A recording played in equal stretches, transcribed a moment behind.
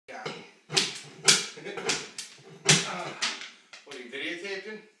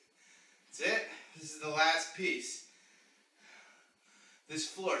last piece. This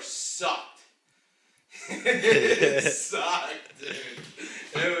floor sucked. It sucked, dude.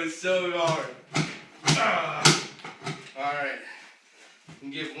 It was so hard. Alright.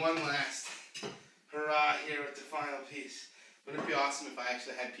 And give one last hurrah here with the final piece. Wouldn't it be awesome if I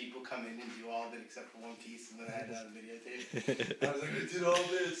actually had people come in and do all of it except for one piece, and then I had it on videotape? I was like, I did all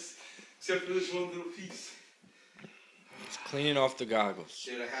this except for this one little piece. It's cleaning off the goggles.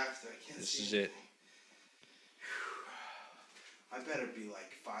 Dude, I have to. I can't This see is anything. it. I better be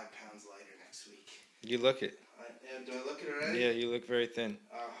like 5 pounds lighter next week. You look it. Do I look it already? Yeah, you look very thin.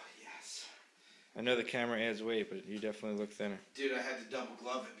 Oh, yes. I know the camera adds weight, but you definitely look thinner. Dude, I had to double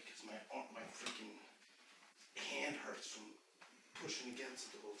glove it because my freaking hand hurts from pushing against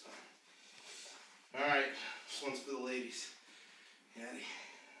it the whole time. Alright, this one's for the ladies. Ready?